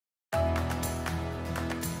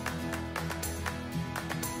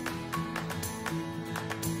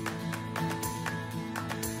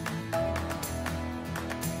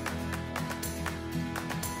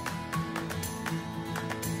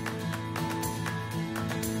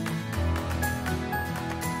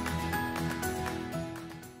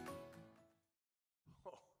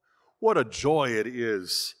What a joy it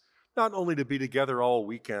is, not only to be together all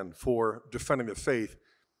weekend for defending the faith,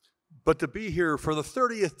 but to be here for the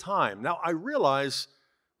 30th time. Now, I realize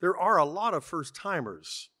there are a lot of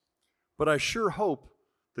first-timers, but I sure hope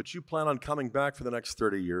that you plan on coming back for the next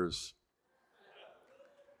 30 years.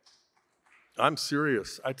 I'm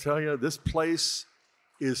serious. I tell you, this place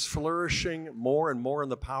is flourishing more and more in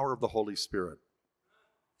the power of the Holy Spirit.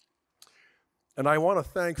 And I want to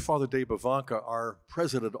thank Father Dave Bavanka, our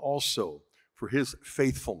president, also for his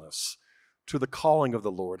faithfulness to the calling of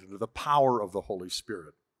the Lord and to the power of the Holy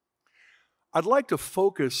Spirit. I'd like to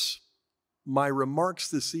focus my remarks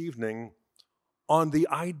this evening on the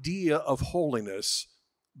idea of holiness,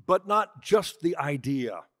 but not just the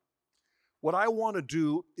idea. What I want to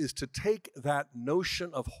do is to take that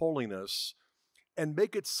notion of holiness and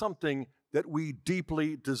make it something that we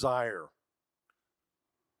deeply desire.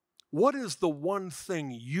 What is the one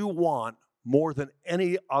thing you want more than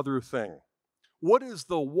any other thing? What is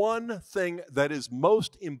the one thing that is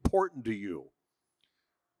most important to you?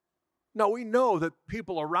 Now, we know that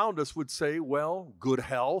people around us would say, well, good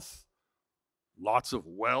health, lots of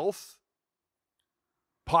wealth,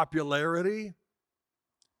 popularity,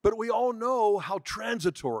 but we all know how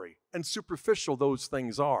transitory and superficial those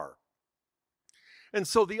things are. And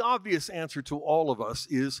so the obvious answer to all of us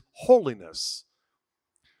is holiness.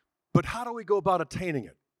 But how do we go about attaining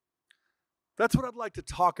it? That's what I'd like to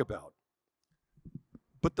talk about.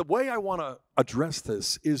 But the way I want to address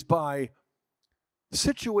this is by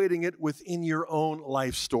situating it within your own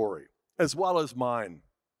life story, as well as mine.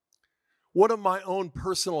 One of my own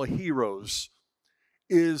personal heroes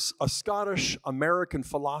is a Scottish-American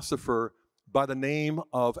philosopher by the name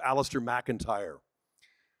of Alasdair MacIntyre.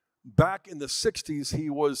 Back in the 60s, he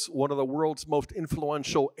was one of the world's most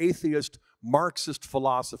influential atheist Marxist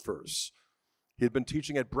philosophers. He had been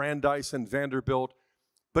teaching at Brandeis and Vanderbilt,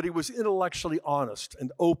 but he was intellectually honest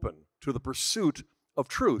and open to the pursuit of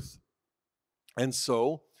truth. And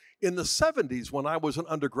so, in the 70s, when I was an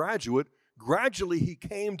undergraduate, gradually he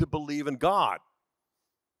came to believe in God.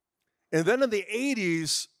 And then in the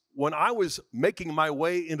 80s, when I was making my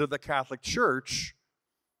way into the Catholic Church,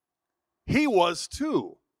 he was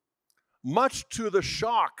too, much to the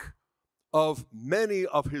shock of many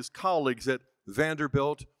of his colleagues at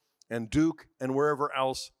Vanderbilt and Duke and wherever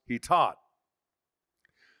else he taught.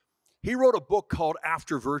 He wrote a book called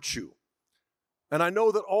After Virtue. And I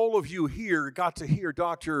know that all of you here got to hear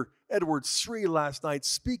Dr. Edward Sri last night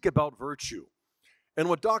speak about virtue. And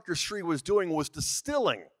what Dr. Sri was doing was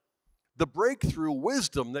distilling the breakthrough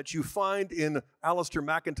wisdom that you find in Alasdair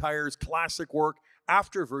MacIntyre's classic work,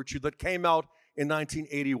 After Virtue, that came out in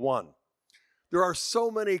 1981. There are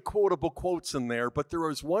so many quotable quotes in there, but there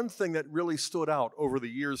was one thing that really stood out over the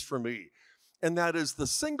years for me, and that is the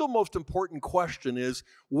single most important question is,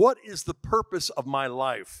 what is the purpose of my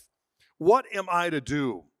life? What am I to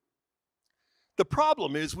do? The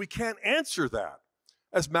problem is we can't answer that,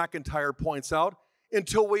 as MacIntyre points out,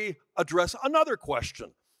 until we address another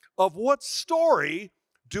question of what story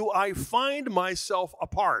do I find myself a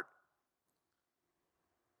part?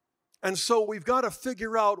 And so we've got to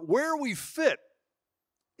figure out where we fit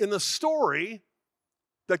in the story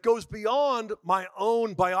that goes beyond my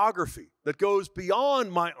own biography, that goes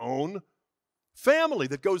beyond my own family,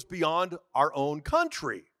 that goes beyond our own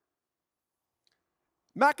country.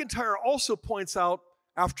 MacIntyre also points out,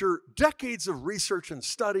 after decades of research and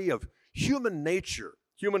study of human nature,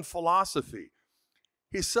 human philosophy,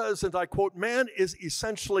 he says, and I quote, man is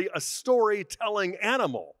essentially a storytelling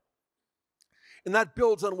animal. And that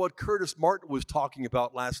builds on what Curtis Martin was talking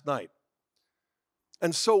about last night.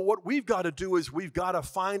 And so what we've got to do is we've got to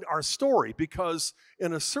find our story, because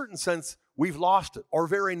in a certain sense, we've lost it, or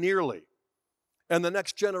very nearly. And the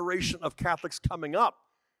next generation of Catholics coming up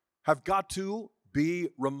have got to be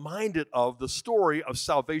reminded of the story of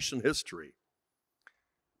salvation history.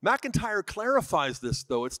 MacIntyre clarifies this,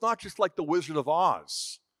 though. It's not just like the Wizard of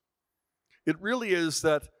Oz. It really is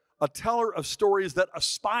that a teller of stories that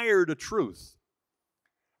aspire to truth.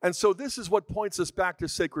 And so this is what points us back to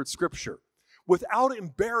sacred scripture. Without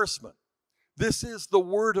embarrassment, this is the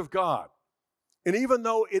Word of God. And even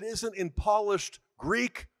though it isn't in polished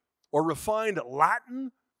Greek or refined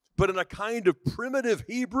Latin, but in a kind of primitive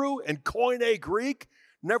Hebrew and Koine Greek,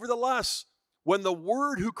 nevertheless, when the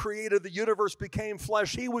Word who created the universe became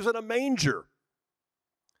flesh, he was in a manger.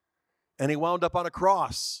 And he wound up on a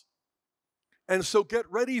cross. And so get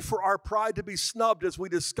ready for our pride to be snubbed as we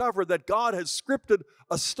discover that God has scripted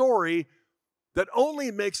a story that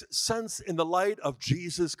only makes sense in the light of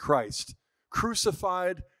Jesus Christ,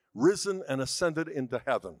 crucified, risen, and ascended into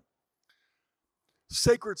heaven.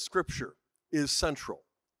 Sacred Scripture is central.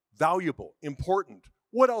 valuable, important.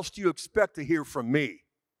 What else do you expect to hear from me?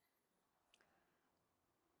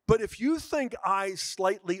 But if you think I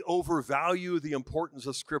slightly overvalue the importance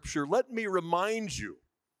of Scripture, let me remind you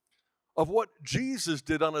of what Jesus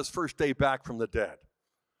did on his first day back from the dead.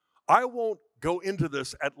 I won't go into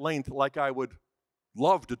this at length like I would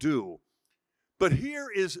love to do, but here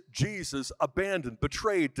is Jesus abandoned,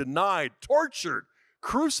 betrayed, denied, tortured,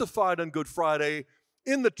 crucified on Good Friday,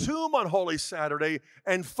 in the tomb on Holy Saturday,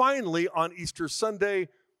 and finally on Easter Sunday,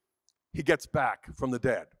 he gets back from the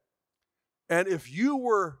dead. And if you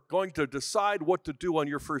were going to decide what to do on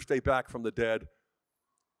your first day back from the dead,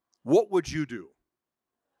 what would you do?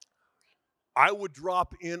 I would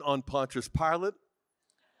drop in on Pontius Pilate.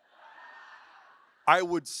 I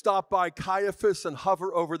would stop by Caiaphas and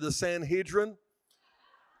hover over the Sanhedrin.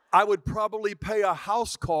 I would probably pay a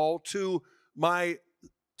house call to my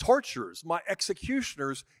torturers, my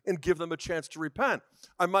executioners, and give them a chance to repent.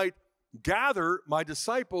 I might gather my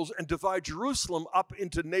disciples and divide Jerusalem up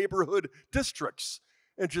into neighborhood districts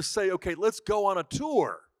and just say, okay, let's go on a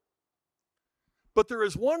tour. But there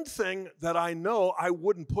is one thing that I know I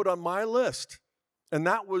wouldn't put on my list, and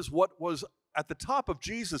that was what was at the top of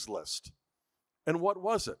Jesus' list. And what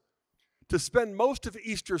was it? To spend most of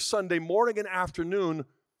Easter Sunday morning and afternoon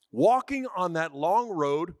walking on that long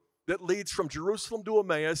road that leads from Jerusalem to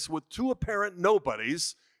Emmaus with two apparent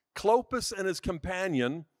nobodies, Clopas and his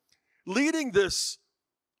companion, leading this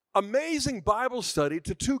amazing Bible study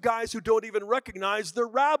to two guys who don't even recognize their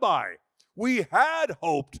rabbi. We had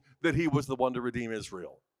hoped that he was the one to redeem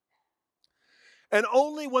Israel. And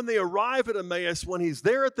only when they arrive at Emmaus, when he's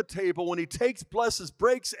there at the table, when he takes, blesses,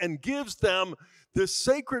 breaks, and gives them this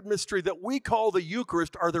sacred mystery that we call the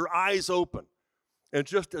Eucharist, are their eyes open. And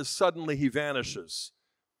just as suddenly he vanishes.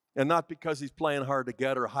 And not because he's playing hard to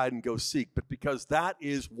get or hide and go seek, but because that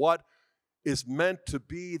is what is meant to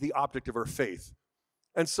be the object of our faith.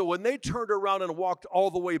 And so when they turned around and walked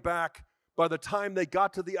all the way back, by the time they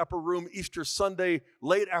got to the upper room Easter Sunday,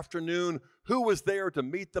 late afternoon, who was there to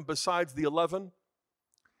meet them besides the 11?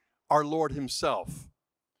 Our Lord himself.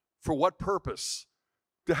 For what purpose?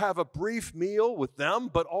 To have a brief meal with them,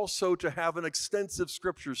 but also to have an extensive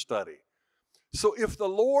scripture study. So if the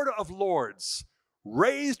Lord of Lords,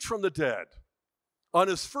 raised from the dead, on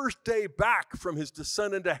his first day back from his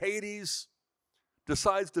descent into Hades,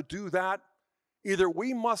 decides to do that, either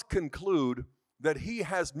we must conclude that he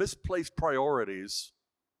has misplaced priorities,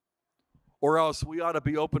 or else we ought to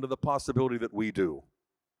be open to the possibility that we do.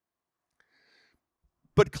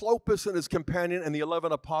 But Clopas and his companion and the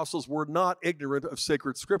 11 apostles were not ignorant of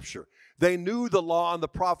sacred scripture. They knew the law and the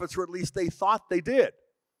prophets, or at least they thought they did.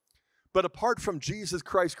 But apart from Jesus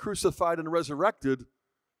Christ crucified and resurrected,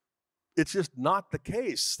 it's just not the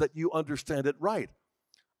case that you understand it right.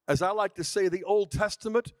 As I like to say, the Old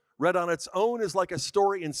Testament, read on its own, is like a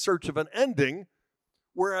story in search of an ending,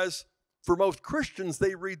 whereas for most Christians,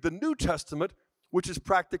 they read the New Testament, which is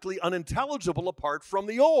practically unintelligible apart from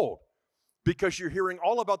the Old, because you're hearing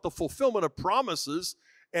all about the fulfillment of promises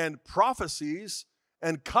and prophecies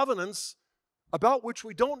and covenants about which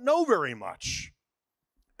we don't know very much.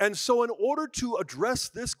 And so in order to address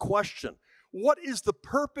this question, what is the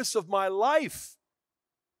purpose of my life?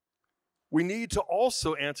 We need to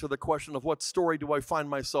also answer the question of what story do I find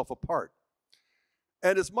myself a part?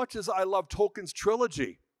 And as much as I love Tolkien's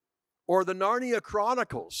trilogy or the Narnia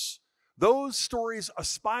Chronicles, those stories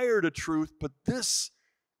aspire to truth, but this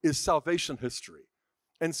is salvation history.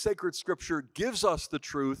 And sacred scripture gives us the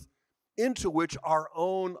truth into which our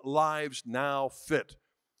own lives now fit.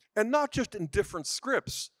 And not just in different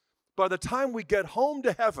scripts. By the time we get home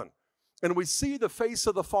to heaven and we see the face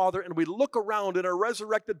of the Father and we look around in our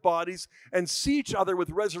resurrected bodies and see each other with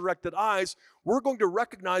resurrected eyes, we're going to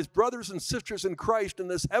recognize brothers and sisters in Christ in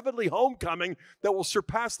this heavenly homecoming that will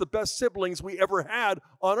surpass the best siblings we ever had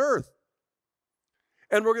on earth.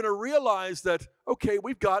 And we're going to realize that, okay,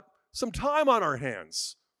 we've got some time on our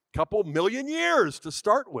hands, a couple million years to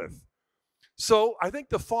start with. So I think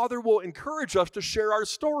the Father will encourage us to share our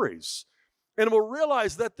stories. And we'll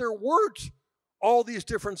realize that there weren't all these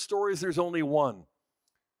different stories, there's only one.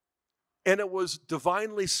 And it was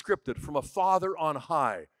divinely scripted from a Father on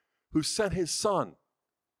high who sent his Son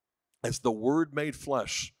as the Word made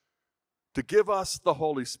flesh to give us the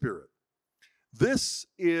Holy Spirit. This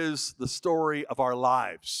is the story of our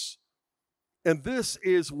lives. And this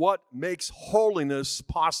is what makes holiness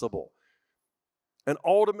possible. And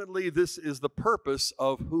ultimately, this is the purpose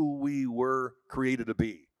of who we were created to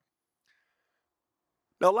be.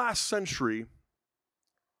 Now, last century,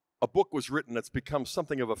 a book was written that's become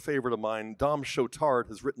something of a favorite of mine. Dom Chotard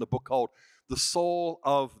has written a book called The Soul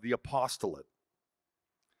of the Apostolate.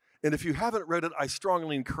 And if you haven't read it, I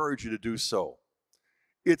strongly encourage you to do so.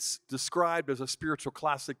 It's described as a spiritual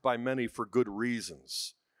classic by many for good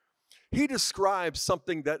reasons. He describes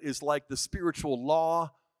something that is like the spiritual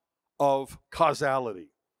law of causality.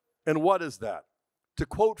 And what is that? To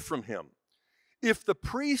quote from him, if the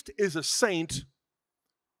priest is a saint,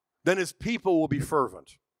 then his people will be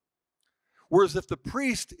fervent. Whereas if the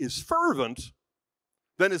priest is fervent,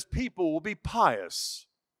 then his people will be pious.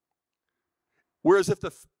 Whereas if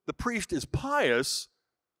the priest is pious,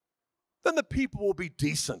 then the people will be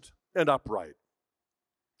decent and upright.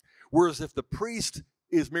 Whereas if the priest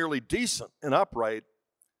is merely decent and upright,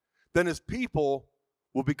 then his people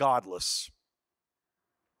will be godless.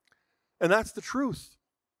 And that's the truth.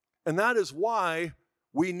 And that is why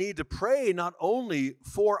we need to pray not only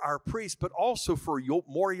for our priests, but also for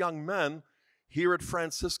more young men here at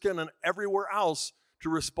Franciscan and everywhere else to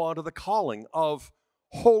respond to the calling of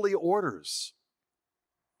holy orders.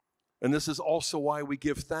 And this is also why we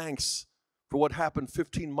give thanks for what happened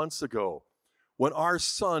 15 months ago when our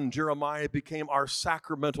son Jeremiah became our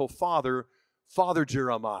sacramental father, Father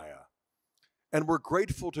Jeremiah. And we're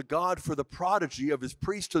grateful to God for the prodigy of his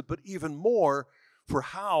priesthood, but even more for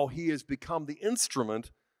how he has become the instrument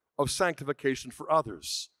of sanctification for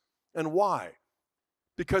others. And why?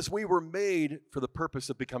 Because we were made for the purpose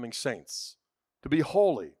of becoming saints, to be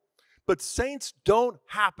holy. But saints don't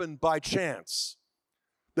happen by chance.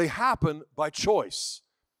 They happen by choice.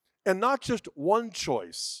 And not just one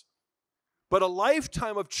choice, but a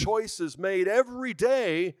lifetime of choices made every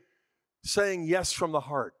day saying yes from the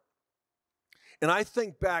heart. And I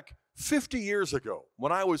think back 50 years ago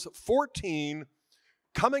when I was 14,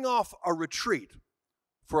 coming off a retreat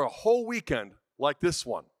for a whole weekend like this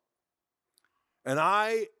one. And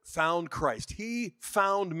I found Christ. He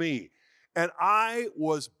found me. And I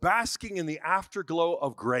was basking in the afterglow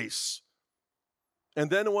of grace. And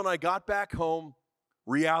then when I got back home,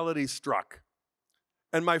 reality struck.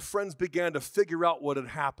 And my friends began to figure out what had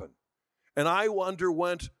happened. And I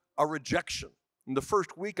underwent a rejection. In the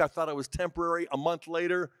first week, I thought it was temporary. A month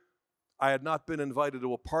later, I had not been invited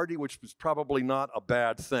to a party, which was probably not a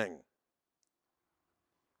bad thing.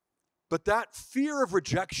 But that fear of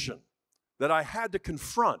rejection that I had to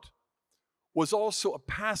confront was also a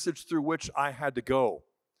passage through which I had to go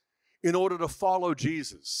in order to follow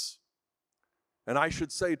Jesus. And I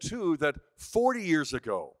should say, too, that 40 years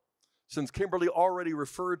ago, since Kimberly already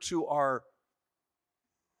referred to our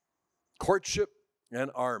courtship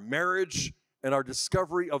and our marriage and our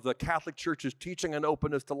discovery of the Catholic Church's teaching and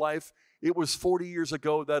openness to life, it was 40 years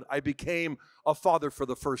ago that I became a father for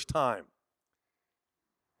the first time.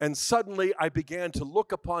 And suddenly I began to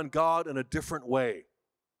look upon God in a different way.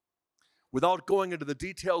 Without going into the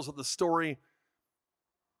details of the story,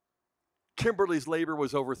 Kimberly's labor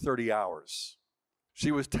was over 30 hours.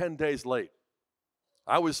 She was 10 days late.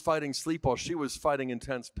 I was fighting sleep while she was fighting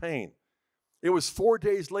intense pain. It was 4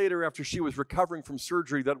 days later after she was recovering from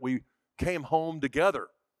surgery that we came home together.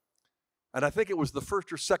 And I think it was the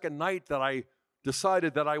first or second night that I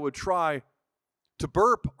decided that I would try to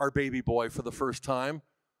burp our baby boy for the first time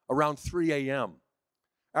around 3 a.m.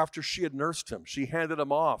 After she had nursed him, she handed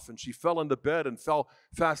him off and she fell into bed and fell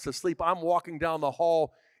fast asleep. I'm walking down the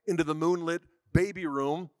hall into the moonlit baby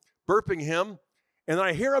room, burping him, and then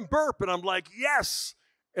I hear him burp and I'm like, yes.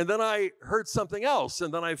 And then I heard something else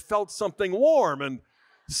and then I felt something warm and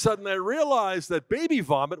suddenly I realized that baby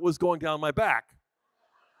vomit was going down my back.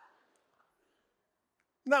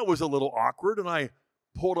 And that was a little awkward and I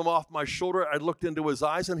pulled him off my shoulder. I looked into his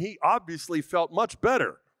eyes and he obviously felt much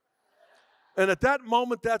better. And at that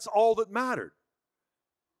moment, that's all that mattered.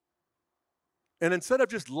 And instead of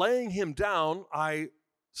just laying him down, I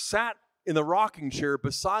sat in the rocking chair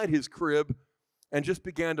beside his crib and just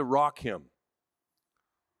began to rock him,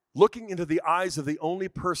 looking into the eyes of the only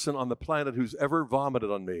person on the planet who's ever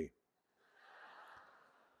vomited on me.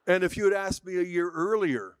 And if you had asked me a year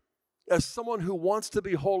earlier, as someone who wants to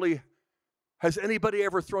be holy, has anybody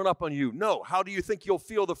ever thrown up on you? No. How do you think you'll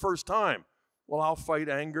feel the first time? Well, I'll fight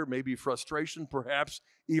anger, maybe frustration, perhaps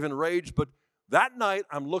even rage. But that night,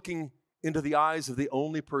 I'm looking into the eyes of the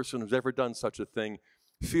only person who's ever done such a thing,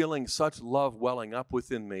 feeling such love welling up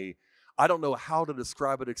within me. I don't know how to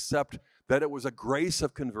describe it except that it was a grace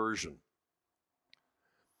of conversion.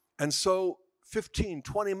 And so 15,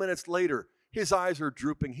 20 minutes later, his eyes are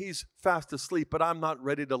drooping. He's fast asleep, but I'm not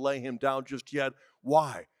ready to lay him down just yet.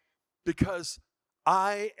 Why? Because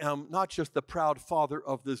I am not just the proud father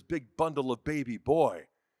of this big bundle of baby boy,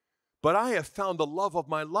 but I have found the love of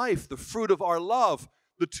my life, the fruit of our love.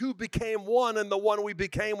 The two became one, and the one we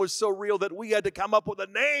became was so real that we had to come up with a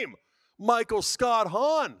name, Michael Scott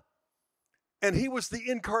Hahn. And he was the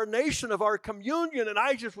incarnation of our communion. And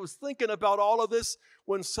I just was thinking about all of this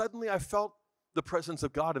when suddenly I felt the presence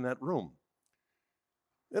of God in that room.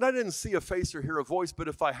 And I didn't see a face or hear a voice, but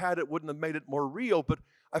if I had, it wouldn't have made it more real. But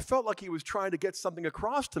I felt like he was trying to get something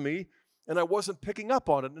across to me, and I wasn't picking up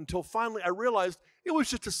on it until finally I realized it was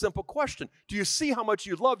just a simple question. Do you see how much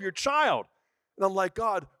you love your child? And I'm like,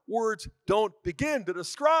 God, words don't begin to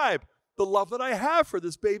describe the love that I have for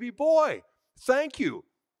this baby boy. Thank you.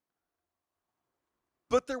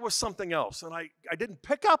 But there was something else, and I didn't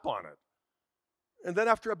pick up on it. And then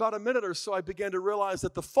after about a minute or so, I began to realize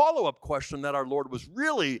that the follow-up question that our Lord was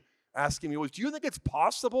really asking me was, do you think it's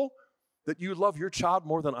possible that you love your child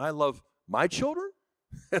more than I love my children?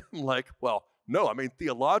 And I'm like, well, no. I mean,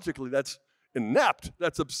 theologically, that's inept.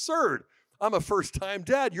 That's absurd. I'm a first-time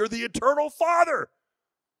dad. You're the eternal Father.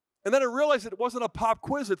 And then I realized it wasn't a pop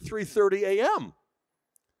quiz at 3:30 a.m.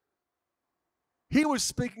 He was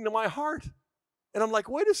speaking to my heart. And I'm like,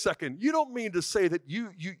 wait a second, you don't mean to say that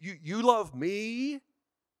you love me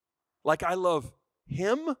like I love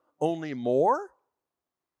him, only more?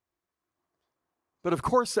 But of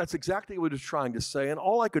course, that's exactly what he was trying to say. And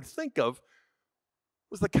all I could think of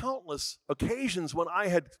was the countless occasions when I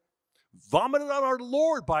had vomited on our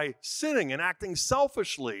Lord by sinning and acting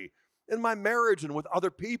selfishly in my marriage and with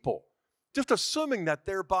other people, just assuming that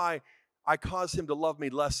thereby I caused him to love me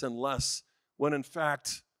less and less, when in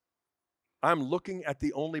fact, I'm looking at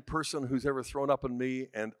the only person who's ever thrown up on me,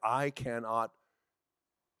 and I cannot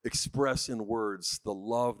express in words the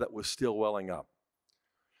love that was still welling up.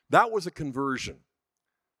 That was a conversion.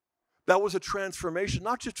 That was a transformation,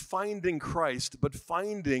 not just finding Christ, but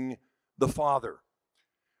finding the Father.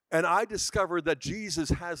 And I discovered that Jesus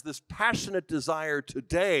has this passionate desire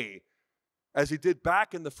today, as he did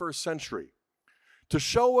back in the first century, to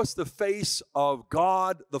show us the face of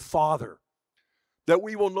God the Father, that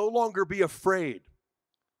we will no longer be afraid.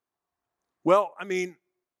 Well, I mean,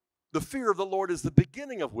 the fear of the Lord is the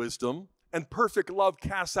beginning of wisdom, and perfect love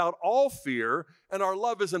casts out all fear, and our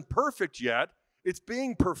love isn't perfect yet. It's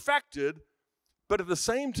being perfected, but at the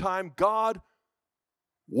same time, God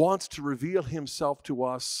wants to reveal himself to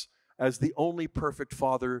us as the only perfect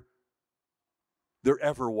Father there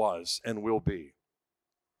ever was and will be.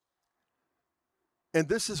 And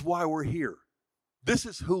this is why we're here. This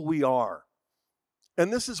is who we are.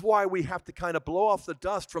 And this is why we have to kind of blow off the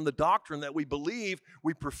dust from the doctrine that we believe,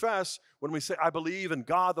 we profess, when we say, I believe in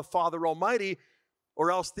God the Father Almighty, or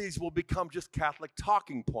else these will become just Catholic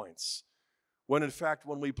talking points. When in fact,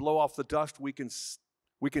 when we blow off the dust, we can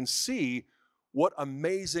see what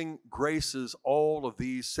amazing graces all of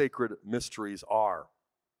these sacred mysteries are.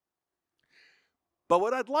 But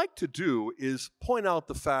what I'd like to do is point out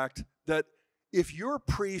the fact that if your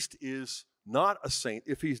priest is not a saint,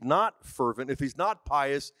 if he's not fervent, if he's not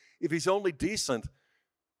pious, if he's only decent,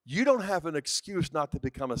 you don't have an excuse not to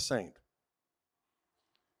become a saint.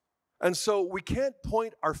 And so we can't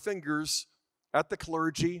point our fingers at the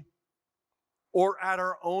clergy or at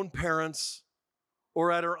our own parents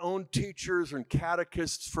or at our own teachers and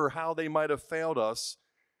catechists for how they might have failed us,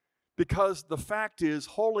 because the fact is,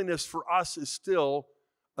 holiness for us is still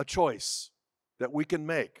a choice that we can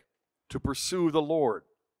make to pursue the Lord.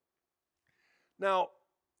 Now,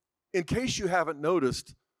 in case you haven't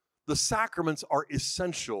noticed, the sacraments are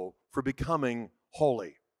essential for becoming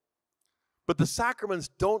holy. But the sacraments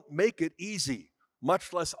don't make it easy,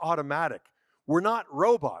 much less automatic. We're not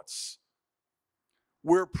robots.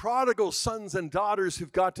 We're prodigal sons and daughters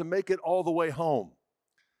who've got to make it all the way home.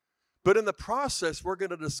 But in the process, we're going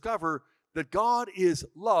to discover that God is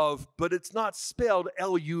love, but it's not spelled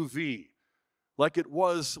L-U-V. Like it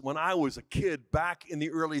was when I was a kid back in the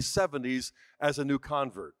early 70s as a new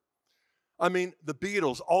convert. I mean, the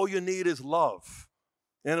Beatles, all you need is love.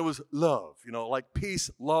 And it was love, like peace,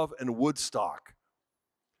 love, and Woodstock.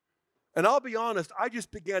 And I'll be honest, I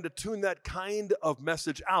just began to tune that kind of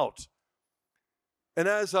message out. And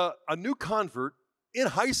as a new convert in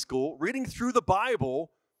high school, reading through the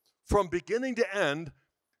Bible from beginning to end,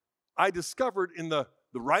 I discovered in the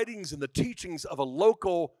writings and the teachings of a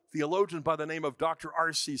local theologian by the name of Dr.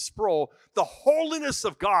 R.C. Sproul, the holiness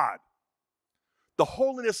of God. The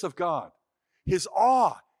holiness of God. His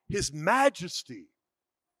awe, his majesty.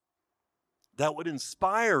 That would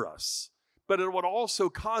inspire us, but it would also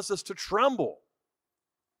cause us to tremble.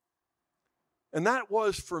 And that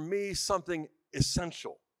was, for me, something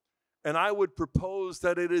essential. And I would propose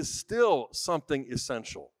that it is still something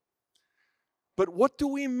essential. But what do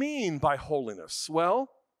we mean by holiness? Well,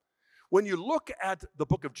 when you look at the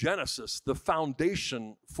book of Genesis, the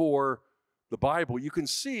foundation for the Bible, you can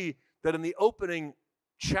see that in the opening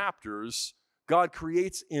chapters, God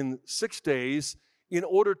creates in 6 days in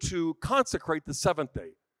order to consecrate the seventh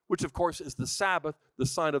day, which of course is the Sabbath, the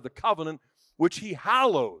sign of the covenant, which he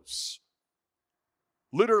hallows.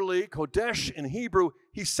 Literally, Kodesh in Hebrew,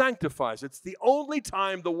 he sanctifies. It's the only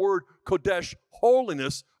time the word Kodesh,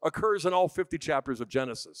 holiness, occurs in all 50 chapters of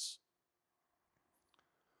Genesis.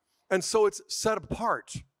 And so it's set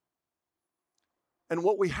apart. And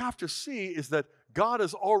what we have to see is that God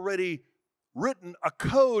has already written a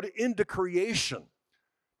code into creation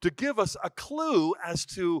to give us a clue as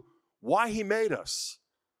to why he made us,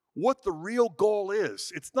 what the real goal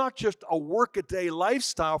is. It's not just a work-a-day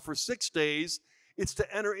lifestyle for 6 days. It's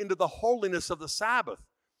to enter into the holiness of the Sabbath,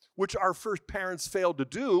 which our first parents failed to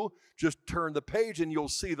do. Just turn the page and you'll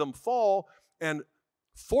see them fall and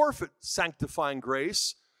forfeit sanctifying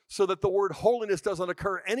grace so that the word holiness doesn't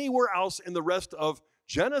occur anywhere else in the rest of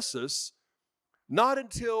Genesis, not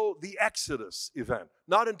until the Exodus event,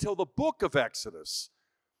 not until the book of Exodus,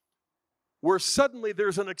 where suddenly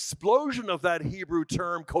there's an explosion of that Hebrew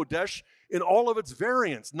term, Kodesh, in all of its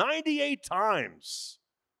variants, 98 times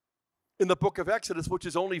in the book of Exodus, which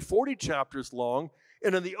is only 40 chapters long.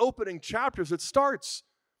 And in the opening chapters, it starts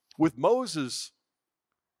with Moses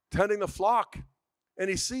tending the flock, and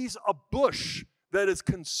he sees a bush that is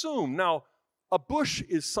consumed. Now, a bush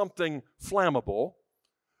is something flammable,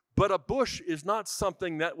 but a bush is not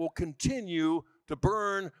something that will continue to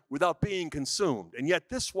burn without being consumed. And yet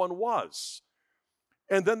this one was.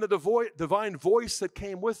 And then the divine voice that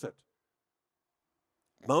came with it.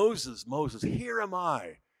 Moses, Moses, here am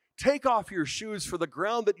I. Take off your shoes, for the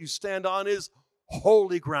ground that you stand on is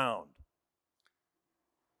holy ground.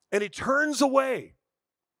 And he turns away.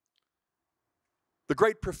 The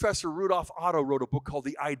great Professor Rudolf Otto wrote a book called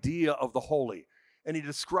The Idea of the Holy. And he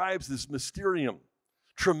describes this mysterium,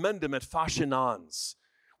 tremendum et fascinans,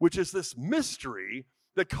 which is this mystery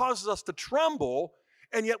that causes us to tremble,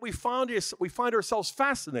 and yet we find ourselves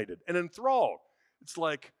fascinated and enthralled. It's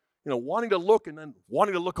like, wanting to look and then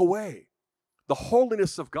wanting to look away. The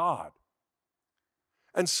holiness of God.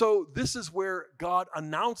 And so this is where God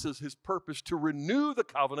announces his purpose to renew the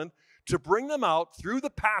covenant, to bring them out through the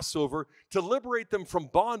Passover, to liberate them from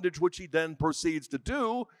bondage, which he then proceeds to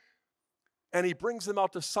do. And he brings them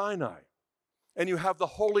out to Sinai. And you have the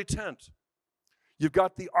holy tent. You've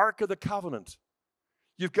got the Ark of the Covenant.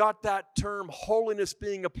 You've got that term holiness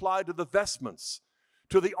being applied to the vestments,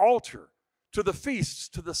 to the altar, to the feasts,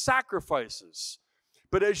 to the sacrifices.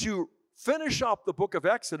 But as you finish up the book of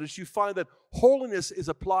Exodus, you find that holiness is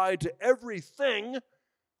applied to everything,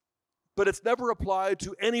 but it's never applied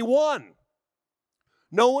to anyone.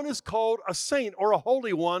 No one is called a saint or a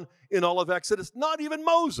holy one in all of Exodus, not even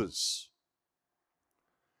Moses.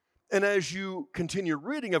 And as you continue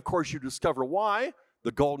reading, of course, you discover why.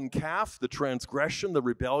 The golden calf, the transgression, the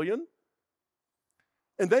rebellion.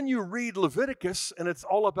 And then you read Leviticus, and it's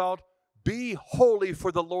all about be holy,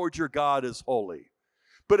 for the Lord your God is holy.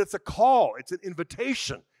 But it's a call, it's an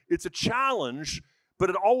invitation, it's a challenge, but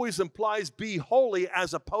it always implies be holy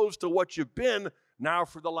as opposed to what you've been now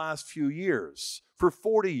for the last few years, for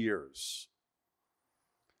 40 years.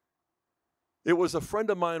 It was a friend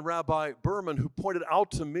of mine, Rabbi Berman, who pointed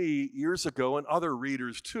out to me years ago, and other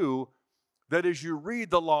readers too, that as you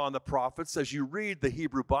read the law and the prophets, as you read the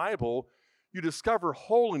Hebrew Bible, you discover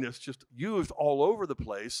holiness just used all over the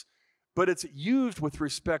place, but it's used with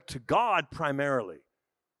respect to God primarily.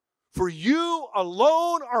 For you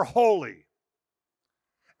alone are holy.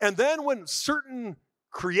 And then when certain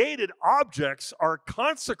created objects are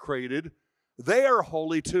consecrated, they are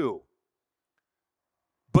holy too.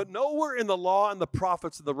 But nowhere in the law and the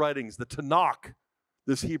prophets and the writings, the Tanakh,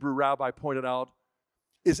 this Hebrew rabbi pointed out,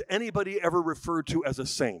 is anybody ever referred to as a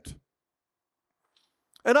saint.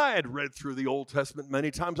 And I had read through the Old Testament many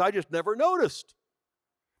times, I just never noticed.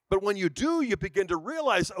 But when you do, you begin to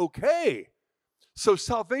realize, okay, so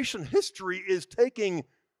salvation history is taking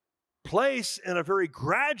place in a very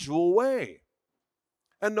gradual way.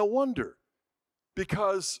 And no wonder,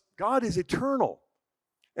 because God is eternal.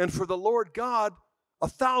 And for the Lord God,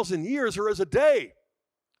 1,000 years are as a day,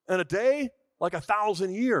 and a day like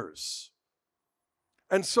 1,000 years.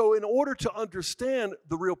 And so in order to understand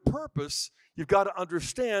the real purpose, you've got to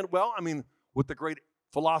understand, what the great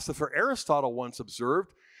philosopher Aristotle once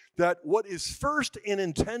observed, that what is first in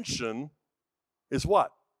intention is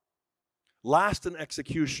what? Last in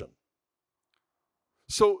execution.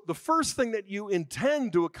 So the first thing that you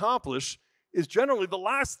intend to accomplish is generally the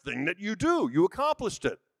last thing that you do. You accomplished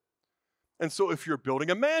it. And so if you're building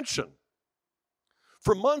a mansion,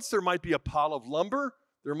 for months there might be a pile of lumber,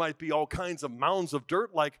 there might be all kinds of mounds of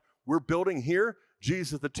dirt like we're building here,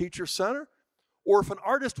 Jesus the Teacher Center. Or if an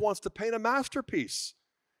artist wants to paint a masterpiece,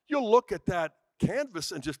 you'll look at that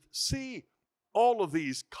canvas and just see all of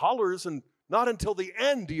these colors, and not until the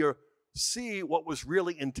end do you see what was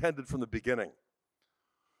really intended from the beginning.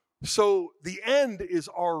 So the end is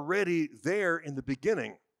already there in the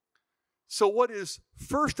beginning. So what is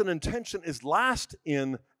first in intention is last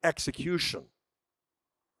in execution.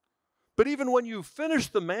 But even when you finish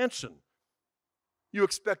the mansion, you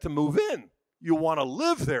expect to move in. You want to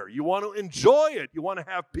live there. You want to enjoy it. You want to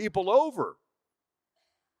have people over.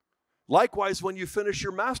 Likewise, when you finish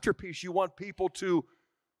your masterpiece, you want people to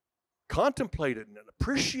contemplate it and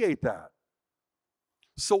appreciate that.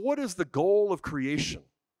 So what is the goal of creation?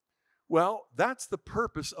 Well, that's the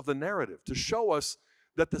purpose of the narrative, to show us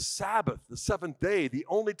that the Sabbath, the seventh day, the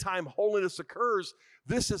only time holiness occurs,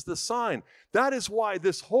 this is the sign. That is why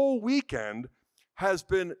this whole weekend has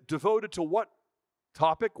been devoted to what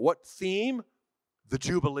topic, what theme? The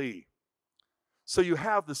Jubilee. So you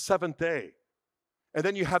have the seventh day, and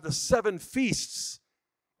then you have the 7 feasts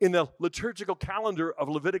in the liturgical calendar of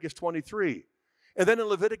Leviticus 23. And then in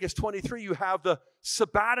Leviticus 23, you have the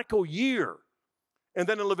sabbatical year. And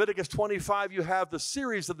then in Leviticus 25, you have the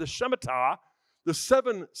series of the Shemitah, the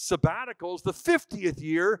 7 sabbaticals. The 50th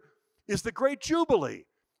year is the Great Jubilee.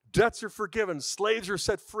 Debts are forgiven, slaves are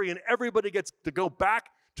set free, and everybody gets to go back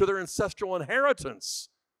to their ancestral inheritance.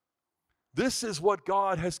 This is what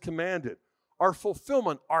God has commanded, our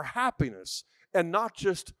fulfillment, our happiness, and not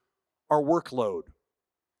just our workload.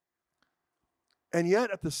 And yet,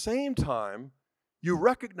 at the same time, you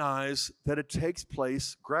recognize that it takes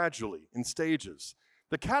place gradually, in stages.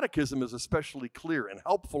 The Catechism is especially clear and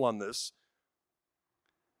helpful on this.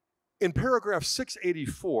 In paragraph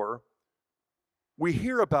 684, we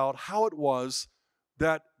hear about how it was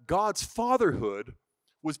that God's fatherhood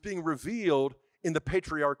was being revealed in the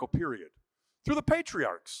patriarchal period, through the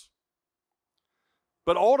patriarchs.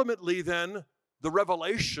 But ultimately then, the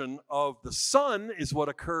revelation of the Son is what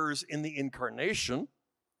occurs in the incarnation,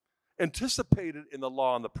 anticipated in the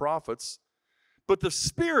law and the prophets. But the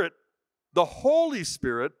Spirit, the Holy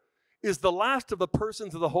Spirit, is the last of the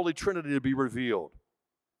persons of the Holy Trinity to be revealed.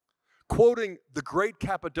 Quoting the great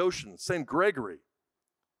Cappadocian, St. Gregory,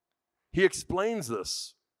 he explains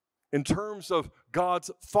this in terms of God's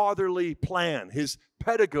fatherly plan, his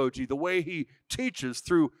pedagogy, the way he teaches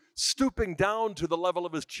through stooping down to the level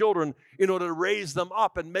of his children in order to raise them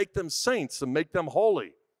up and make them saints and make them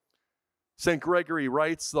holy. St. Gregory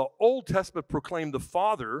writes, the Old Testament proclaimed the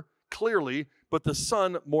Father clearly, but the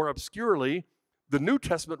Son more obscurely. The New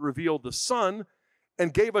Testament revealed the Son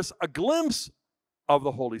and gave us a glimpse of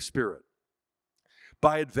the Holy Spirit.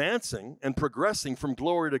 By advancing and progressing from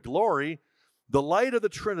glory to glory, the light of the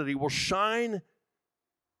Trinity will shine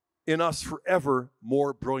in us forever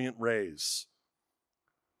more brilliant rays.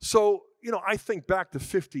 So, I think back to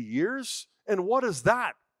 50 years, and what is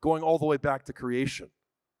that going all the way back to creation?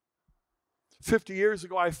 50 years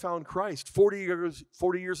ago, I found Christ. 40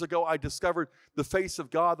 years ago, I discovered the face of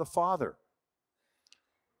God the Father.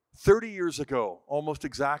 30 years ago, almost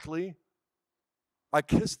exactly, I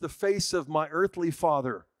kissed the face of my earthly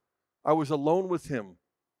father. I was alone with him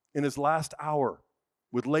in his last hour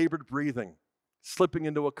with labored breathing, slipping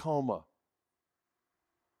into a coma.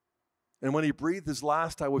 And when he breathed his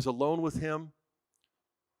last, I was alone with him.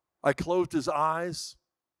 I closed his eyes.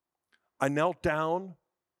 I knelt down.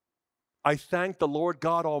 I thanked the Lord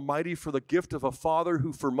God Almighty for the gift of a father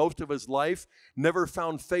who for most of his life never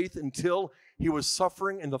found faith until he was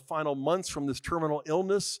suffering in the final months from this terminal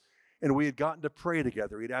illness, and we had gotten to pray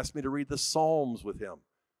together. He'd asked me to read the Psalms with him.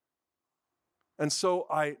 And so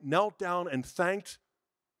I knelt down and thanked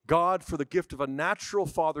God for the gift of a natural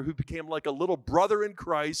father who became like a little brother in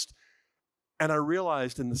Christ. And I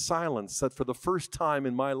realized in the silence that for the first time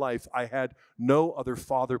in my life, I had no other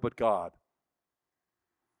father but God.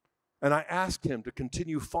 And I asked him to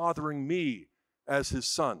continue fathering me as his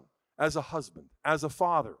son, as a husband, as a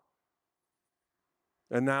father.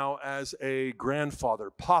 And now as a grandfather,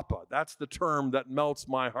 Papa. That's the term that melts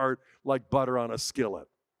my heart like butter on a skillet.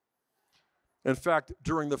 In fact,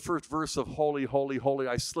 during the first verse of Holy, Holy, Holy,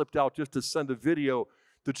 I slipped out just to send a video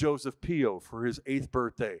to Joseph Pio for his 8th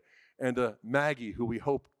birthday, and to Maggie, who we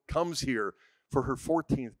hope comes here for her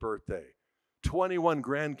 14th birthday. 21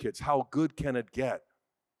 grandkids. How good can it get?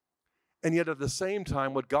 And yet at the same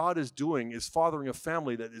time, what God is doing is fathering a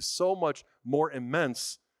family that is so much more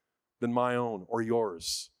immense than my own or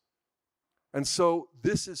yours. And so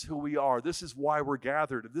this is who we are. This is why we're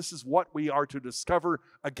gathered. This is what we are to discover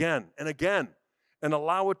again and again and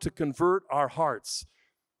allow it to convert our hearts.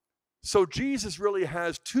 So Jesus really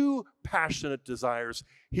has 2 passionate desires.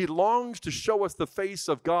 He longs to show us the face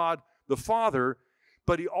of God the Father,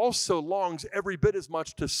 but he also longs every bit as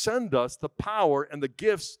much to send us the power and the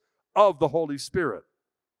gifts of the Holy Spirit.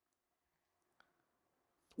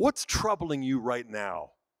 What's troubling you right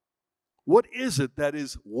now? What is it that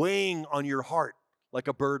is weighing on your heart like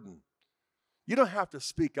a burden? You don't have to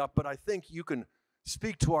speak up, but I think you can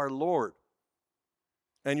speak to our Lord,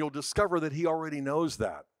 and you'll discover that he already knows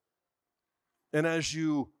that. And as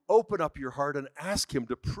you open up your heart and ask him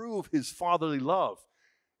to prove his fatherly love,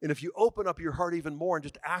 and if you open up your heart even more and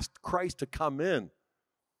just ask Christ to come in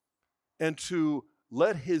and to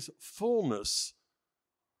let his fullness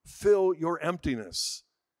fill your emptiness,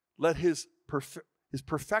 let his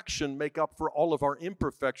perfection make up for all of our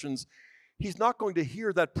imperfections, he's not going to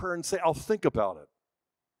hear that prayer and say, I'll think about it.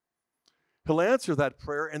 He'll answer that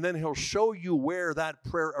prayer, and then he'll show you where that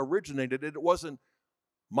prayer originated. It wasn't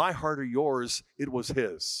my heart or yours, it was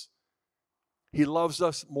his. He loves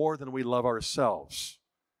us more than we love ourselves,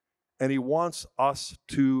 and he wants us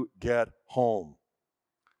to get home.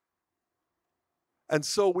 And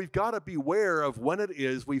so we've got to beware of when it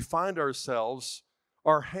is we find ourselves,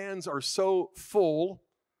 our hands are so full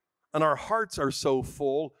and our hearts are so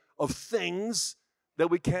full of things that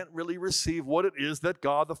we can't really receive what it is that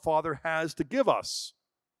God the Father has to give us.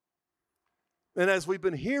 And as we've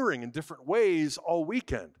been hearing in different ways all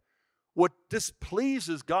weekend, what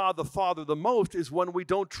displeases God the Father the most is when we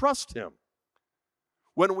don't trust him.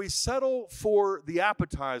 When we settle for the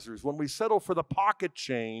appetizers, when we settle for the pocket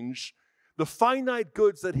change, the finite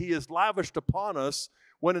goods that he has lavished upon us,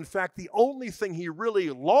 when in fact the only thing he really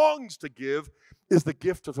longs to give is the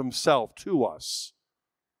gift of himself to us.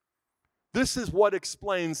 This is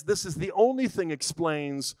the only thing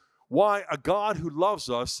explains why a God who loves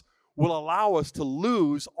us will allow us to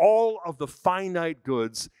lose all of the finite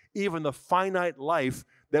goods, even the finite life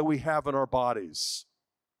that we have in our bodies.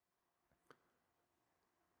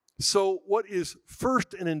 So what is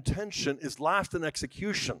first in intention is last in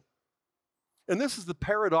execution. And this is the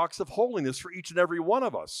paradox of holiness for each and every one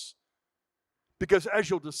of us. Because as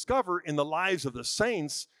you'll discover in the lives of the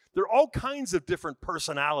saints, there are all kinds of different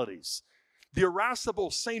personalities. The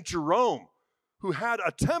irascible Saint Jerome, who had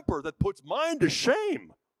a temper that puts mine to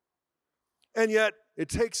shame. And yet, it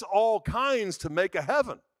takes all kinds to make a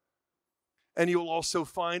heaven. And you'll also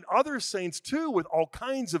find other saints, too, with all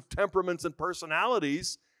kinds of temperaments and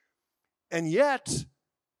personalities. And yet,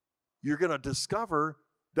 you're going to discover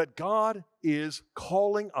that God is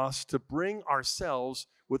calling us to bring ourselves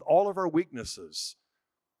with all of our weaknesses,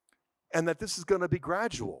 and that this is going to be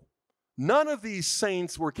gradual. None of these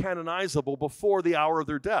saints were canonizable before the hour of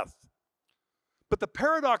their death. But the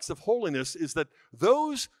paradox of holiness is that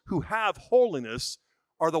those who have holiness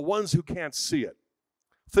are the ones who can't see it.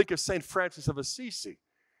 Think of St. Francis of Assisi.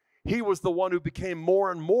 He was the one who became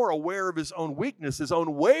more and more aware of his own weakness, his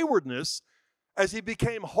own waywardness, as he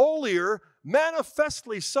became holier,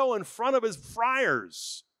 manifestly so in front of his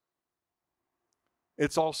friars.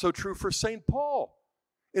 It's also true for St. Paul.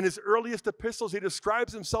 In his earliest epistles, he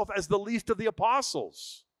describes himself as the least of the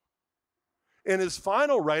apostles. In his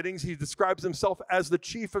final writings, he describes himself as the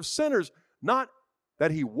chief of sinners. Not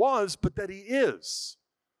that he was, but that he is.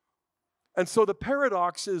 And so the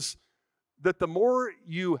paradox is that the more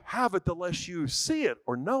you have it, the less you see it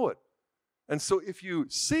or know it. And so if you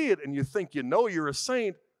see it and you think you know you're a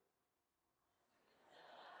saint,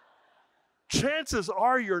 chances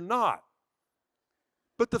are you're not.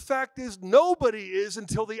 But the fact is, nobody is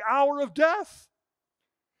until the hour of death.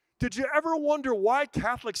 Did you ever wonder why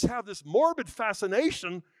Catholics have this morbid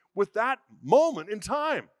fascination with that moment in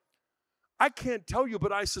time? I can't tell you,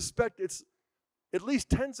 but I suspect it's at least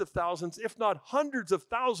tens of thousands, if not hundreds of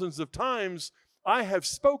thousands of times I have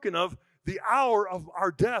spoken of the hour of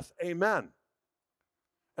our death. Amen.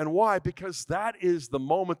 And why? Because that is the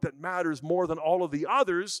moment that matters more than all of the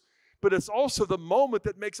others, but it's also the moment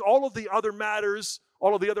that makes all of the other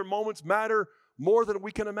moments matter more than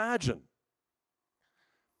we can imagine.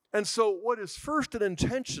 And so what is first in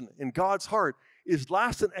intention in God's heart is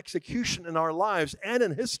last in execution in our lives and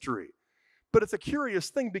in history. But it's a curious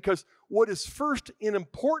thing because what is first in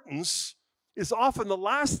importance is often the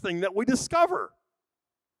last thing that we discover.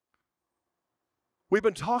 We've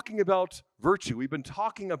been talking about virtue. We've been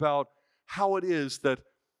talking about how it is that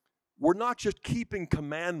we're not just keeping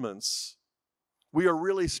commandments. We are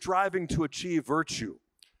really striving to achieve virtue.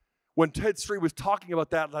 When Ted Sri was talking about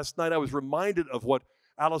that last night, I was reminded of what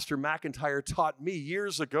Alistair McIntyre taught me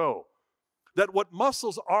years ago, that what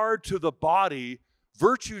muscles are to the body,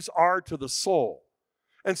 virtues are to the soul.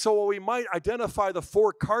 And so while we might identify the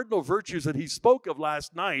 4 cardinal virtues that he spoke of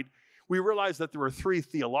last night, we realize that there are 3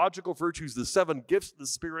 theological virtues, the 7 gifts of the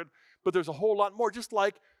Spirit, but there's a whole lot more. Just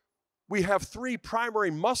like we have three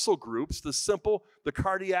primary muscle groups, the simple, the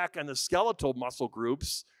cardiac, and the skeletal muscle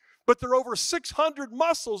groups, but there are over 600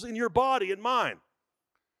 muscles in your body and mine.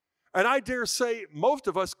 And I dare say most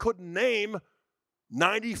of us couldn't name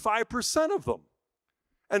 95% of them.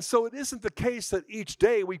 And so it isn't the case that each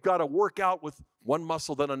day we've got to work out with one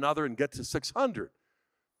muscle then another and get to 600.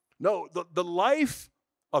 No, the life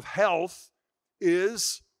of health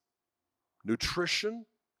is nutrition,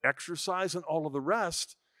 exercise, and all of the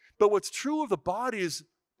rest. But what's true of the body is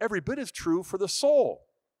every bit as true for the soul.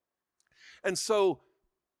 And so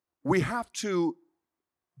we have to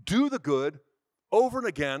do the good over and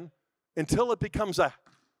again until it becomes a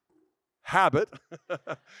habit.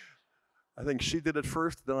 I think she did it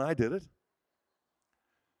first, then I did it.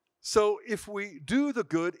 So if we do the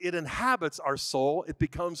good, it inhabits our soul. It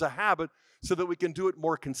becomes a habit so that we can do it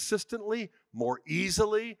more consistently, more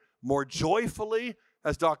easily, more joyfully,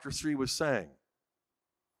 as Dr. Sri was saying.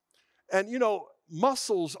 And you know,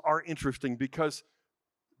 muscles are interesting because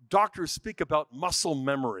doctors speak about muscle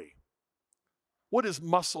memory. What is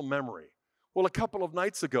muscle memory? Well, a couple of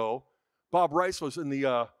nights ago, Bob Rice was in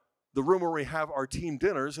the room where we have our team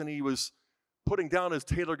dinners, and he was putting down his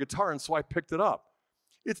Taylor guitar, and so I picked it up.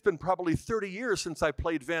 It's been probably 30 years since I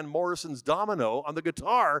played Van Morrison's Domino on the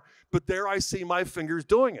guitar, but there I see my fingers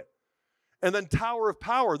doing it. And then Tower of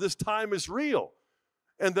Power, This Time Is Real.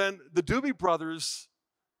 And then the Doobie Brothers,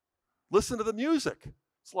 Listen to the Music.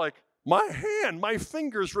 It's like, my hand, my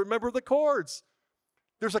fingers remember the chords.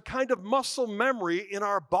 There's a kind of muscle memory in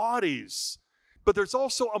our bodies, but there's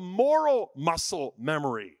also a moral muscle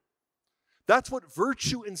memory. That's what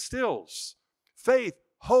virtue instills. Faith,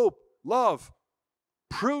 hope, love,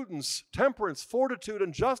 prudence, temperance, fortitude,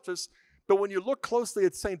 and justice. But when you look closely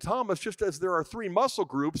at St. Thomas, just as there are three muscle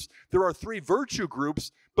groups, there are three virtue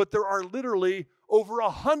groups, but there are literally over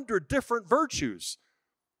 100 different virtues.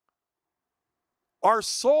 Our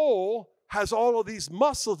soul has all of these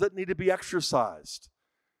muscles that need to be exercised.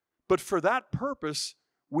 But for that purpose,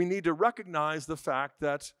 we need to recognize the fact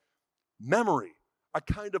that memory, a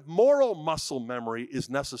kind of moral muscle memory, is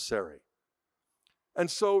necessary. And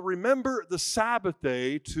so remember the Sabbath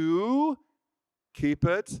day to keep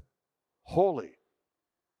it holy.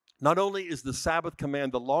 Not only is the Sabbath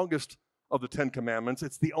command the longest of the 10 commandments,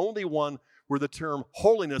 it's the only one where the term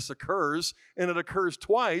holiness occurs, and it occurs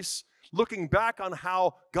twice, looking back on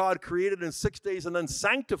how God created in 6 days and then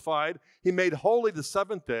sanctified. He made holy the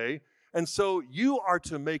seventh day. And so you are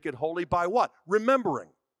to make it holy by what? Remembering.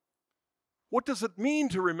 What does it mean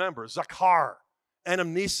to remember? Zakar,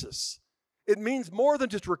 anamnesis. It means more than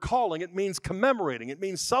just recalling. It means commemorating. It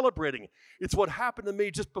means celebrating. It's what happened to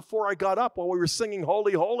me just before I got up while we were singing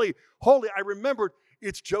Holy, Holy, Holy. I remembered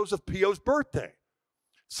it's Joseph Pio's birthday.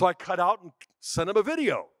 So I cut out and sent him a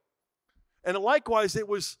video. And likewise, it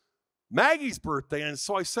was Maggie's birthday, and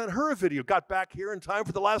so I sent her a video. Got back here in time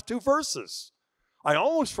for the last two verses. I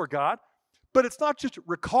almost forgot, but it's not just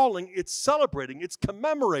recalling, it's celebrating, it's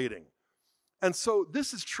commemorating. And so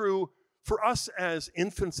this is true for us as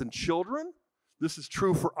infants and children. This is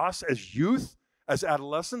true for us as youth, as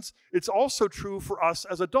adolescents. It's also true for us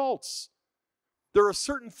as adults. There are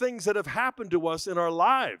certain things that have happened to us in our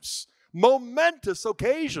lives, momentous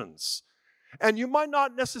occasions, and you might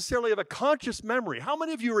not necessarily have a conscious memory. How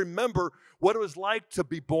many of you remember what it was like to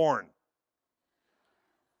be born?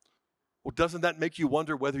 Well, doesn't that make you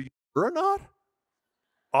wonder whether you were or not?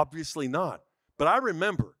 Obviously not. But I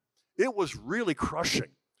remember it was really crushing.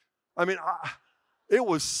 I mean, it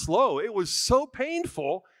was slow. It was so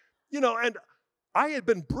painful, and I had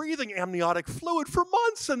been breathing amniotic fluid for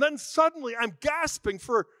months, and then suddenly I'm gasping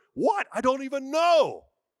for what? I don't even know.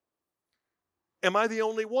 Am I the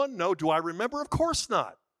only one? No. Do I remember? Of course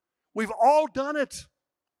not. We've all done it.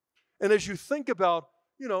 And as you think about,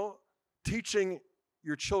 teaching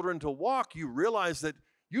your children to walk, you realize that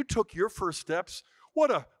you took your first steps. What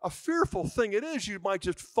a fearful thing it is. You might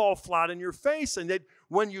just fall flat in your face, and that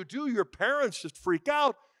when you do, your parents just freak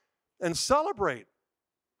out and celebrate.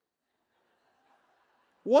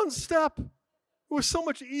 One step. It was so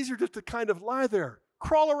much easier just to kind of lie there,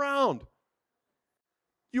 crawl around.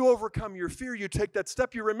 You overcome your fear, you take that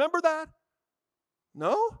step. You remember that?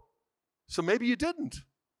 No? So maybe you didn't.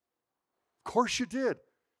 Of course you did.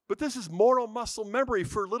 But this is moral muscle memory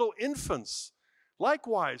for little infants.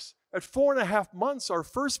 Likewise, at 4.5 months, our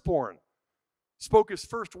firstborn spoke his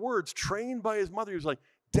first words, trained by his mother. He was like,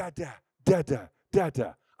 Dada, Dada,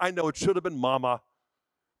 Dada. I know it should have been Mama,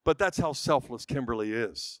 but that's how selfless Kimberly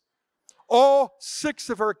is. All 6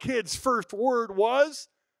 of our kids' first word was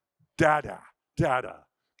Dada, Dada.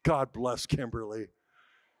 God bless Kimberly.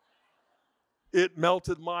 It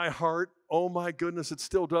melted my heart. oh my goodness, it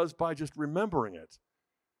still does by just remembering it.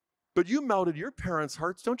 But you melted your parents'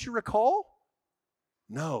 hearts, don't you recall?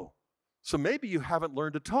 No. So maybe you haven't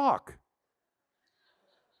learned to talk.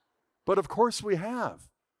 But of course we have.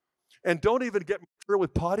 And don't even get me through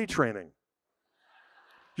with potty training.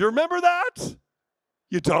 You remember that?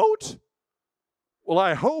 You don't? Well,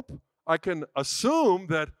 I hope I can assume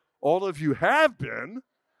that all of you have been.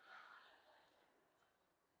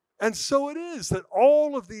 And so it is that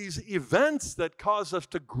all of these events that cause us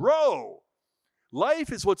to grow,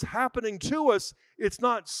 life is what's happening to us. It's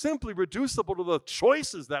not simply reducible to the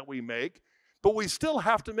choices that we make, but we still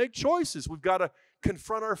have to make choices. We've got to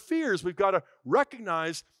confront our fears. We've got to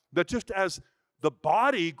recognize that just as the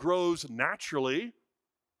body grows naturally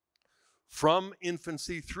from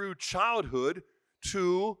infancy through childhood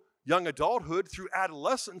to young adulthood, through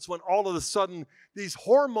adolescence, when all of a sudden these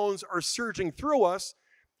hormones are surging through us,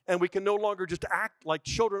 and we can no longer just act like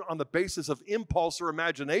children on the basis of impulse or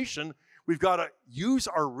imagination. We've got to use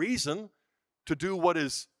our reason to do what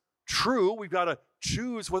is true. We've got to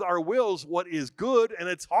choose with our wills what is good, and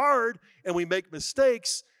it's hard, and we make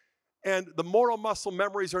mistakes. And the moral muscle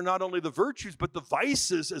memories are not only the virtues, but the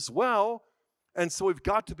vices as well. And so we've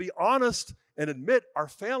got to be honest and admit our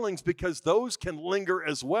failings, because those can linger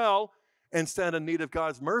as well and stand in need of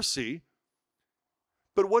God's mercy.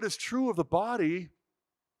 But what is true of the body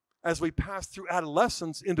as we pass through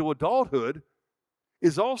adolescence into adulthood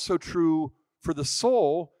is also true for the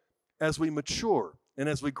soul as we mature and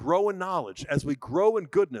as we grow in knowledge, as we grow in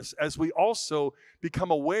goodness, as we also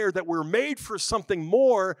become aware that we're made for something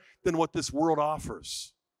more than what this world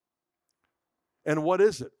offers. And what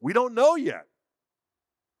is it? We don't know yet.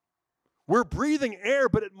 We're breathing air,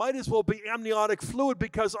 but it might as well be amniotic fluid,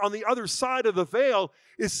 because on the other side of the veil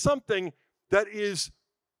is something that is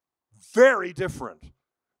very different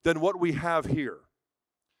than what we have here.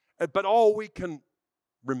 But all we can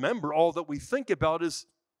remember, all that we think about, is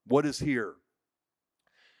what is here.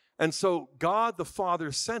 And so God the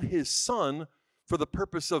Father sent his Son for the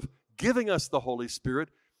purpose of giving us the Holy Spirit,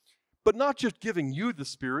 but not just giving you the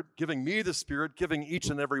Spirit, giving me the Spirit, giving each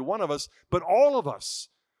and every one of us, but all of us.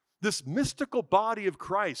 This mystical body of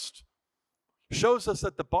Christ shows us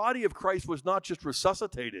that the body of Christ was not just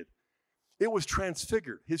resuscitated, it was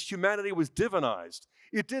transfigured. His humanity was divinized.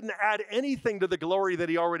 It didn't add anything to the glory that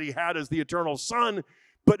he already had as the eternal Son,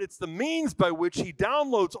 but it's the means by which he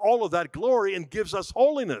downloads all of that glory and gives us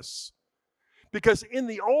holiness. Because in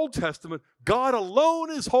the Old Testament, God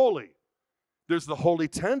alone is holy. There's the holy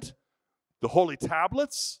tent, the holy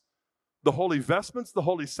tablets, the holy vestments, the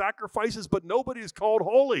holy sacrifices, but nobody is called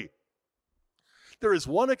holy. There is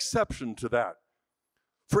one exception to that.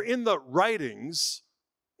 For in the writings,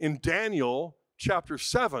 in Daniel chapter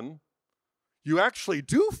 7, you actually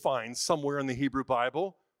do find somewhere in the Hebrew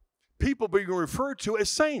Bible people being referred to as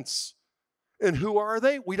saints. And who are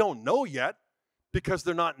they? We don't know yet, because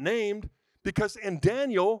they're not named. Because in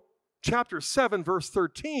Daniel chapter 7, verse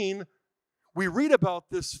 13, we read about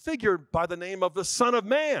this figure by the name of the Son of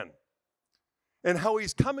Man, and how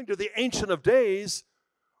he's coming to the Ancient of Days,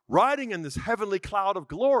 riding in this heavenly cloud of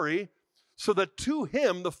glory, so that to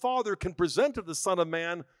him the Father can present to the Son of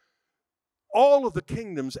Man all of the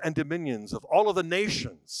kingdoms and dominions of all of the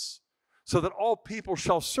nations, so that all people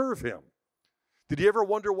shall serve him. Did you ever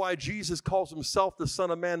wonder why Jesus calls himself the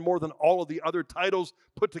Son of Man more than all of the other titles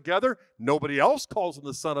put together? Nobody else calls him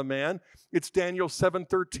the Son of Man. It's Daniel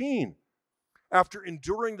 7:13. After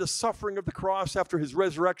enduring the suffering of the cross, after his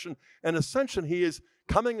resurrection and ascension, he is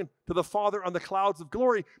coming to the Father on the clouds of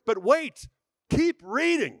glory. But wait, keep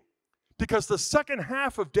reading, because the second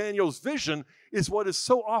half of Daniel's vision is what is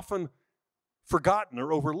so often forgotten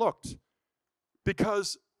or overlooked.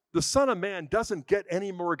 Because the Son of Man doesn't get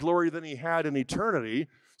any more glory than he had in eternity.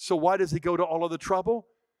 So why does he go to all of the trouble?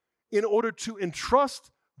 In order to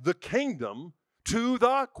entrust the kingdom to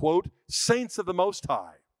the, quote, saints of the Most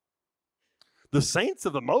High. The saints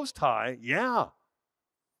of the Most High, yeah.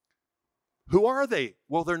 Who are they?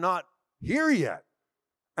 Well, they're not here yet.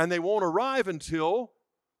 And they won't arrive until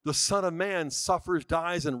the Son of Man suffers,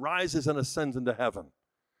 dies, and rises and ascends into heaven.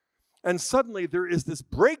 And suddenly there is this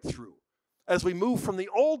breakthrough as we move from the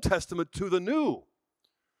Old Testament to the New,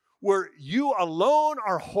 where you alone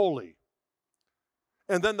are holy.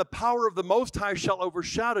 And then the power of the Most High shall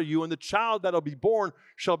overshadow you, and the child that will be born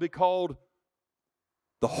shall be called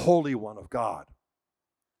the Holy One of God.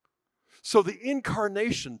 So the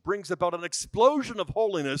incarnation brings about an explosion of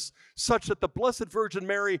holiness, such that the Blessed Virgin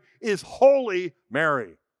Mary is Holy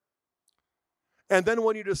Mary. And then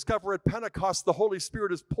when you discover at Pentecost the Holy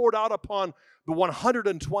Spirit is poured out upon the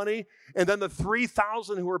 120, and then the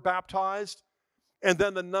 3,000 who are baptized, and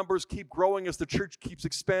then the numbers keep growing as the church keeps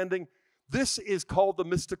expanding. This is called the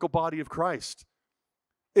mystical body of Christ.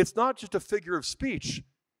 It's not just a figure of speech.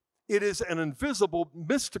 It is an invisible,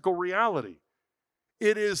 mystical reality.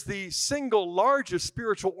 It is the single largest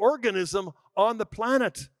spiritual organism on the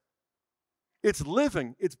planet. It's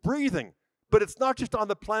living, it's breathing, but it's not just on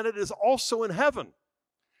the planet, it is also in heaven.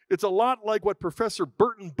 It's a lot like what Professor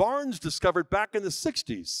Burton Barnes discovered back in the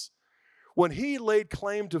 60s when he laid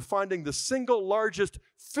claim to finding the single largest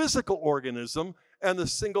physical organism and the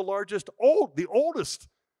single largest, the oldest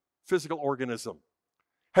physical organism.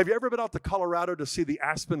 Have you ever been out to Colorado to see the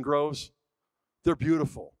aspen groves? They're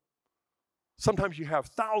beautiful. Sometimes you have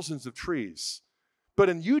thousands of trees. But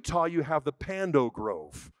in Utah, you have the Pando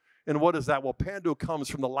Grove. And what is that? Well, Pando comes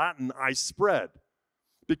from the Latin I spread.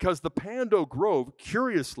 Because the Pando Grove,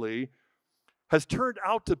 curiously, has turned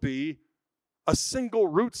out to be a single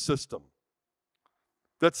root system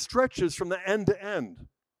that stretches from the end to end.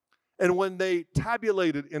 And when they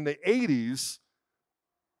tabulated in the 80s,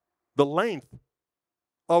 the length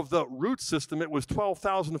of the root system, it was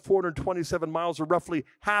 12,427 miles, or roughly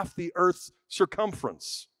half the Earth's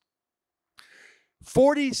circumference.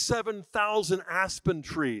 47,000 aspen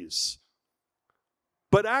trees.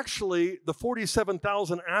 But actually, the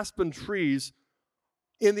 47,000 aspen trees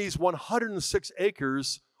in these 106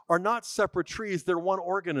 acres are not separate trees, they're one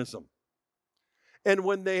organism. And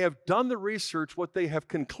when they have done the research, what they have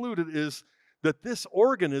concluded is that this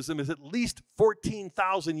organism is at least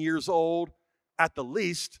 14,000 years old, at the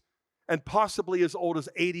least, and possibly as old as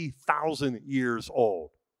 80,000 years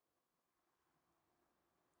old.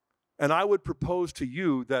 And I would propose to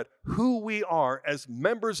you that who we are as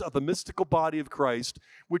members of the mystical body of Christ,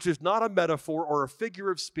 which is not a metaphor or a figure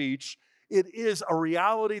of speech, it is a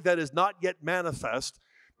reality that is not yet manifest,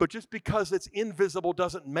 but just because it's invisible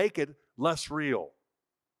doesn't make it less real.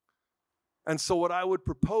 And so what I would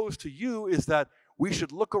propose to you is that we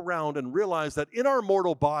should look around and realize that in our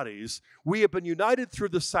mortal bodies, we have been united through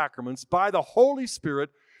the sacraments by the Holy Spirit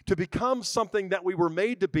to become something that we were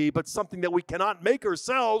made to be, but something that we cannot make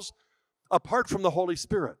ourselves apart from the Holy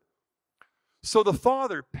Spirit. So the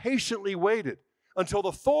Father patiently waited until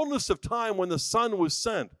the fullness of time when the Son was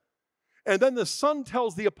sent. And then the Son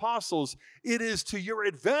tells the apostles, it is to your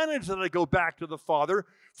advantage that I go back to the Father,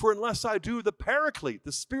 for unless I do, the Paraclete,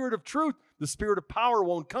 the Spirit of truth, the Spirit of power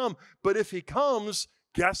won't come. But if he comes,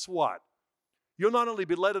 guess what? You'll not only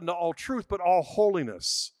be led into all truth, but all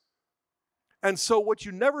holiness. And so what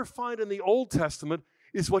you never find in the Old Testament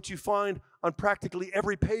is what you find on practically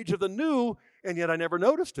every page of the New, and yet I never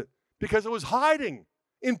noticed it because it was hiding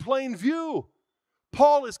in plain view.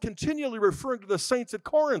 Paul is continually referring to the saints at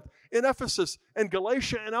Corinth, in Ephesus, and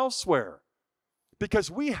Galatia, and elsewhere, because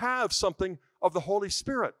we have something of the Holy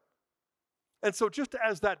Spirit. And so just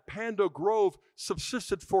as that Pando Grove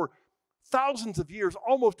subsisted for thousands of years,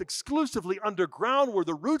 almost exclusively underground where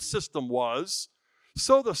the root system was,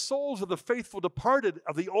 so the souls of the faithful departed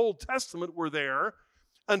of the Old Testament were there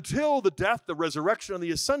until the death, the resurrection, and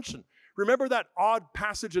the ascension. Remember that odd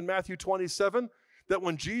passage in Matthew 27? That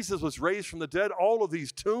when Jesus was raised from the dead, all of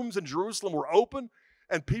these tombs in Jerusalem were open,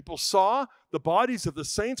 and people saw the bodies of the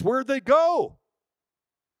saints. Where'd they go?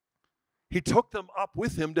 He took them up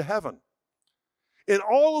with him to heaven. In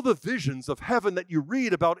all of the visions of heaven that you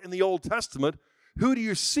read about in the Old Testament, who do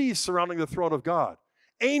you see surrounding the throne of God?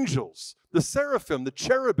 Angels, the seraphim, the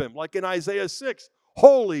cherubim, like in Isaiah 6.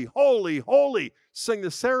 Holy, holy, holy, sing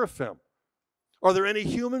the seraphim. Are there any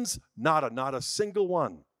humans? Not a single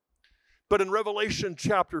one. But in Revelation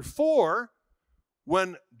chapter 4,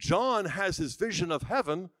 when John has his vision of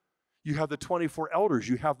heaven, you have the 24 elders,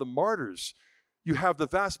 you have the martyrs, you have the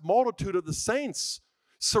vast multitude of the saints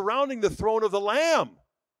surrounding the throne of the Lamb,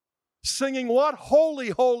 singing what?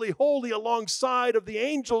 Holy, holy, holy, alongside of the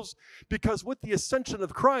angels, because with the ascension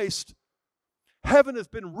of Christ, heaven has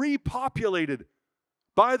been repopulated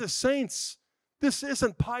by the saints. This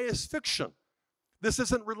isn't pious fiction. This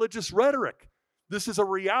isn't religious rhetoric. This is a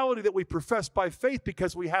reality that we profess by faith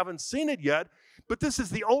because we haven't seen it yet, but this is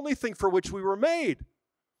the only thing for which we were made.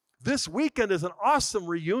 This weekend is an awesome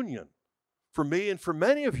reunion for me and for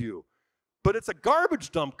many of you, but it's a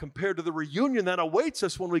garbage dump compared to the reunion that awaits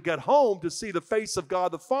us when we get home to see the face of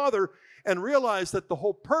God the Father and realize that the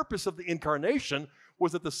whole purpose of the incarnation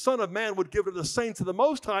was that the Son of Man would give to the saints of the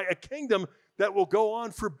Most High a kingdom that will go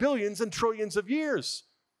on for billions and trillions of years.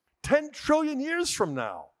 10 trillion years from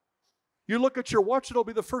now. You look at your watch, it'll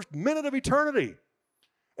be the first minute of eternity.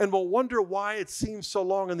 And we'll wonder why it seems so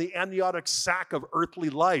long in the amniotic sac of earthly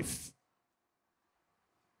life.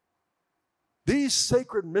 These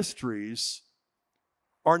sacred mysteries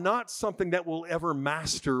are not something that we'll ever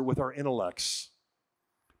master with our intellects.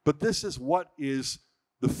 But this is what is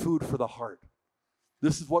the food for the heart.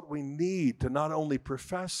 This is what we need to not only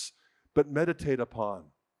profess, but meditate upon.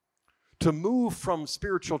 To move from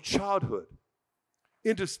spiritual childhood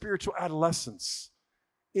into spiritual adolescence,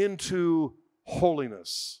 into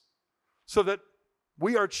holiness, so that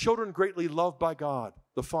we are children greatly loved by God,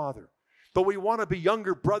 the Father. But we want to be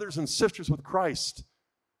younger brothers and sisters with Christ.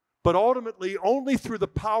 But ultimately, only through the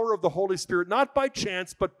power of the Holy Spirit, not by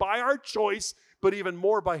chance, but by our choice, but even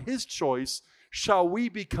more by His choice, shall we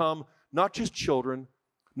become not just children,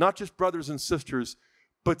 not just brothers and sisters,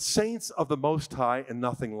 but saints of the Most High and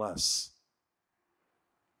nothing less.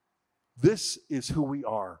 This is who we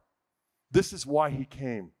are. This is why He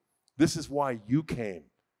came. This is why you came.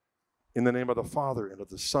 In the name of the Father, and of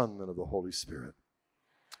the Son, and of the Holy Spirit.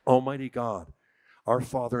 Almighty God, our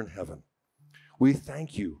Father in heaven, we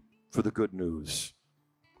thank you for the good news.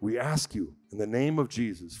 We ask you, in the name of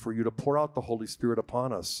Jesus, for you to pour out the Holy Spirit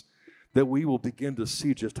upon us, that we will begin to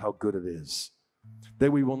see just how good it is.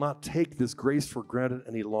 That we will not take this grace for granted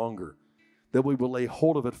any longer. That we will lay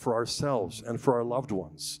hold of it for ourselves and for our loved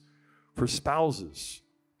ones, for spouses,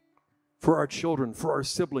 for our children, for our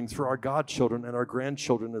siblings, for our godchildren and our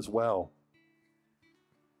grandchildren as well.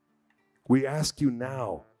 We ask you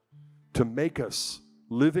now to make us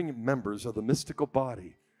living members of the mystical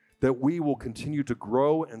body, that we will continue to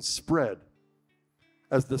grow and spread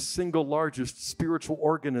as the single largest spiritual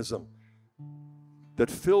organism that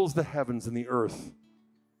fills the heavens and the earth.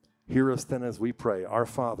 Hear us then as we pray. Our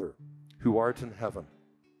Father, who art in heaven,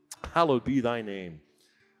 hallowed be thy name.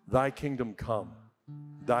 Thy kingdom come,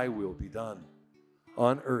 thy will be done,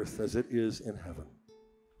 on earth as it is in heaven.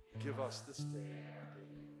 Give us this day our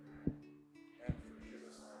daily bread, and forgive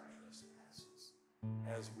us our trespasses,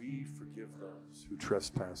 as we forgive those who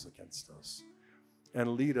trespass against us.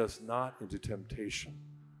 And lead us not into temptation,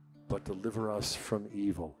 but deliver us from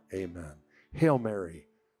evil. Amen. Hail Mary,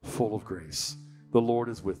 full of grace, the Lord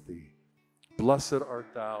is with thee. Blessed art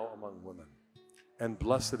thou among women, and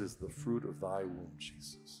blessed is the fruit of thy womb,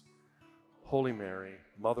 Jesus. Holy Mary,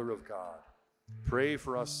 Mother of God, pray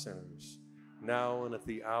for us sinners, now and at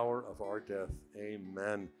the hour of our death.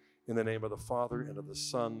 Amen. In the name of the Father, and of the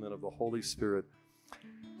Son, and of the Holy Spirit.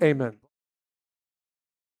 Amen.